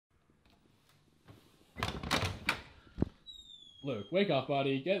Luke, wake up,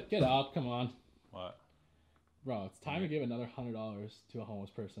 buddy. Get up. Come on. What? Bro, it's time to give another $100 to a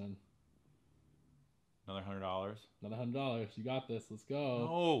homeless person. Another $100? Another $100. You got this. Let's go.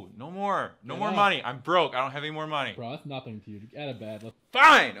 No, no more. No Get more up. money. I'm broke. I don't have any more money. Bro, that's nothing to you. Get out of bed. Let's...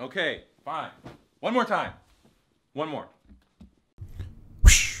 Fine. Okay. Fine. One more time. One more.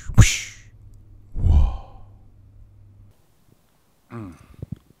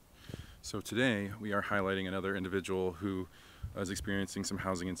 So today we are highlighting another individual who is experiencing some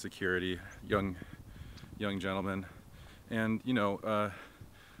housing insecurity, young gentleman, and you know, I'm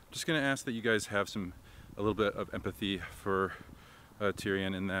just going to ask that you guys have a little bit of empathy for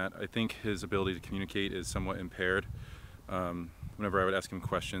Tyrian, in that I think his ability to communicate is somewhat impaired. Whenever I would ask him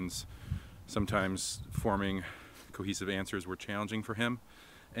questions, sometimes forming cohesive answers were challenging for him,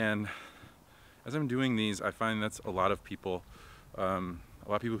 and as I'm doing these, I find that's a lot of people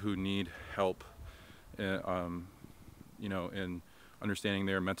who need help, you know, in understanding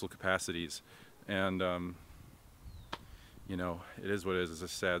their mental capacities. And you know, it is what it is. It's a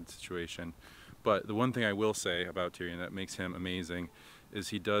sad situation. But the one thing I will say about Tyrian that makes him amazing is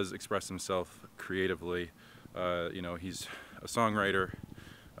he does express himself creatively. You know, he's a songwriter.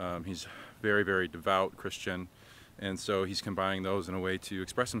 He's very, very devout Christian, and so he's combining those in a way to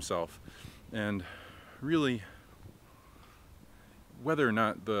express himself. And really, whether or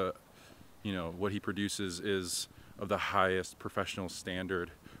not what he produces is of the highest professional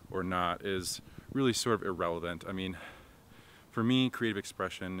standard or not is really sort of irrelevant. I mean, for me, creative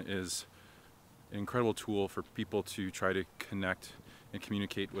expression is an incredible tool for people to try to connect and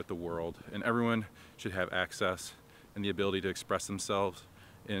communicate with the world, and everyone should have access and the ability to express themselves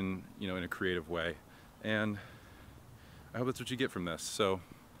in a creative way. And I hope that's what you get from this. So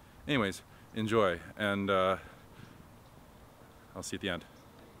anyways, enjoy, and I'll see you at the end.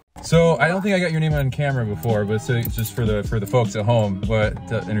 So I don't think I got your name on camera before, but so just for the folks at home,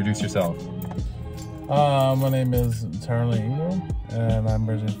 introduce yourself. My name is TYRAN'S, and I'm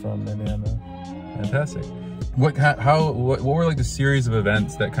originally from Indiana. Fantastic. What were like the series of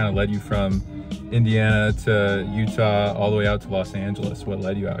events that kind of led you from Indiana to Utah all the way out to Los Angeles? What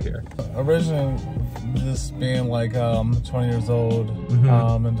led you out here? Originally, just being like 20 years old,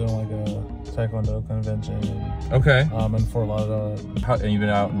 and doing like a Taekwondo convention. Okay. In Fort Lauderdale. And you've been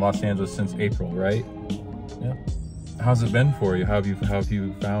out in Los Angeles since April, right? Yeah. How's it been for you? How have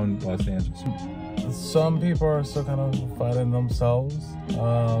you found Los Angeles? Some people are still kind of fighting themselves.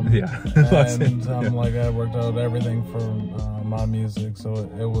 Yeah. And like I worked out everything for my music, so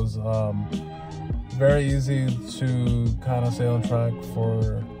it was very easy to kind of stay on track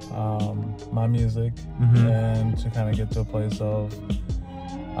for my music, and to kind of get to a place of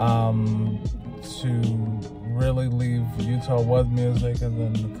to really leave Utah with music and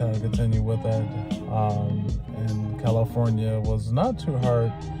then kind of continue with that. And California was not too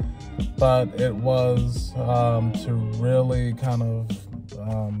hard, but it was to really kind of,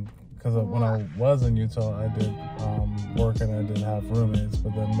 because when I was in Utah, I did work and I did have roommates,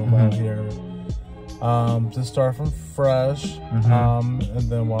 but then move out here to start from fresh, and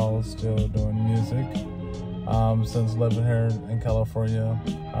then while still doing music. Since living here in California,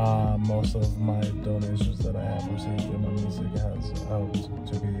 most of my donations that I have received in my music has helped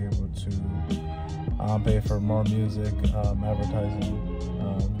to be able to pay for more music, advertising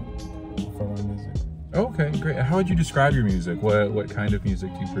for my music. Okay, great. How would you describe your music? What kind of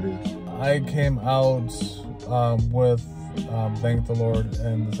music do you produce? I came out with Thank the Lord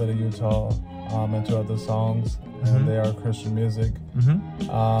in the City of Utah, and 2 other songs, and they are Christian music.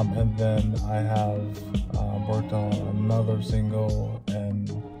 And then I have worked on another single, and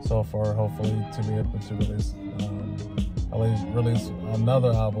so far hopefully to be able to release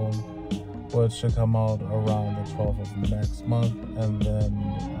another album, which should come out around the 12th of next month. And then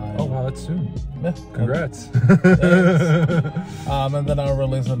oh wow, that's soon. Yeah. Congrats. And then I'll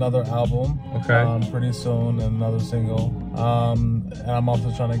release another album pretty soon, and another single. And I'm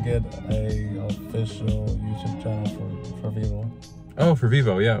also trying to get a official YouTube channel for Vivo. Oh, for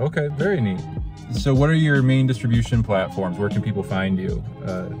Vivo, yeah. Okay, very neat. So what are your main distribution platforms? Where can people find you?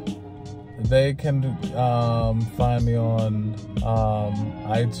 They can find me on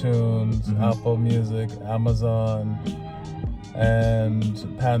iTunes, Apple Music, Amazon,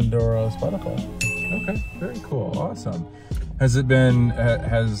 and Pandora, Spotify. Okay, very cool, awesome. Has it been,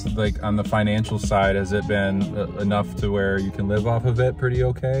 like on the financial side, has it been enough to where you can live off of it pretty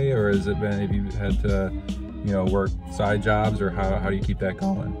okay? Or has it been, have you had to, work side jobs, or how do you keep that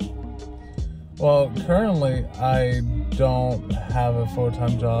going? Well, currently I don't have a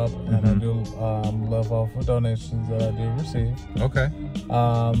full-time job, and I do live off of donations that I do receive. Okay.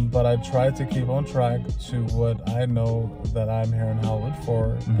 But I try to keep on track to what I know that I'm here in Howard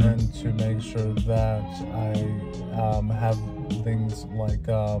for, and to make sure that I have things like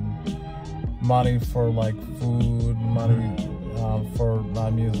money for like food, money for my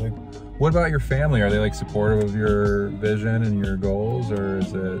music. What about your family? Are they like supportive of your vision and your goals, or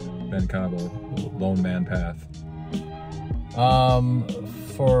has it been kind of a lone man path?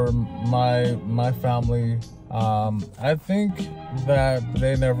 For my family, I think that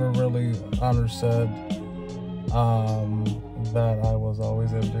they never really understood that I was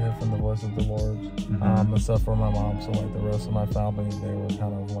always able to hear from the voice of the Lord, except for my mom. So like the rest of my family, they were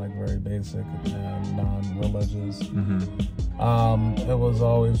kind of like very basic and non-religious. It was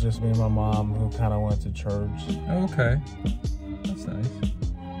always just me and my mom who kind of went to church. Okay, that's nice.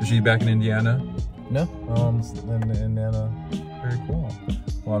 Is she back in Indiana? No, in Indiana. Very cool.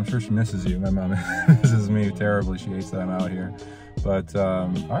 Well, I'm sure she misses you. My mom misses me terribly. She hates that I'm out here. But all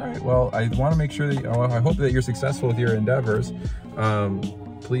right. Well, I want to make sure that I hope that you're successful with your endeavors.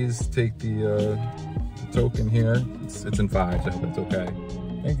 Please take the token here. It's in 5s. I hope that's okay.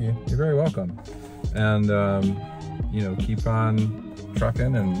 Thank you. You're very welcome. And you know, keep on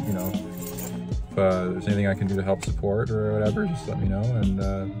trucking. And you know, if there's anything I can do to help support or whatever, just let me know. And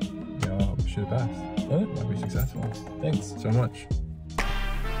you know, I wish you the best. I'll be successful. Thanks so much.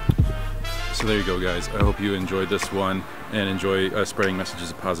 So there you go, guys. I hope you enjoyed this one and enjoy spreading messages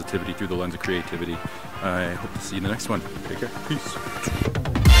of positivity through the lens of creativity. I hope to see you in the next one. Take care. Peace.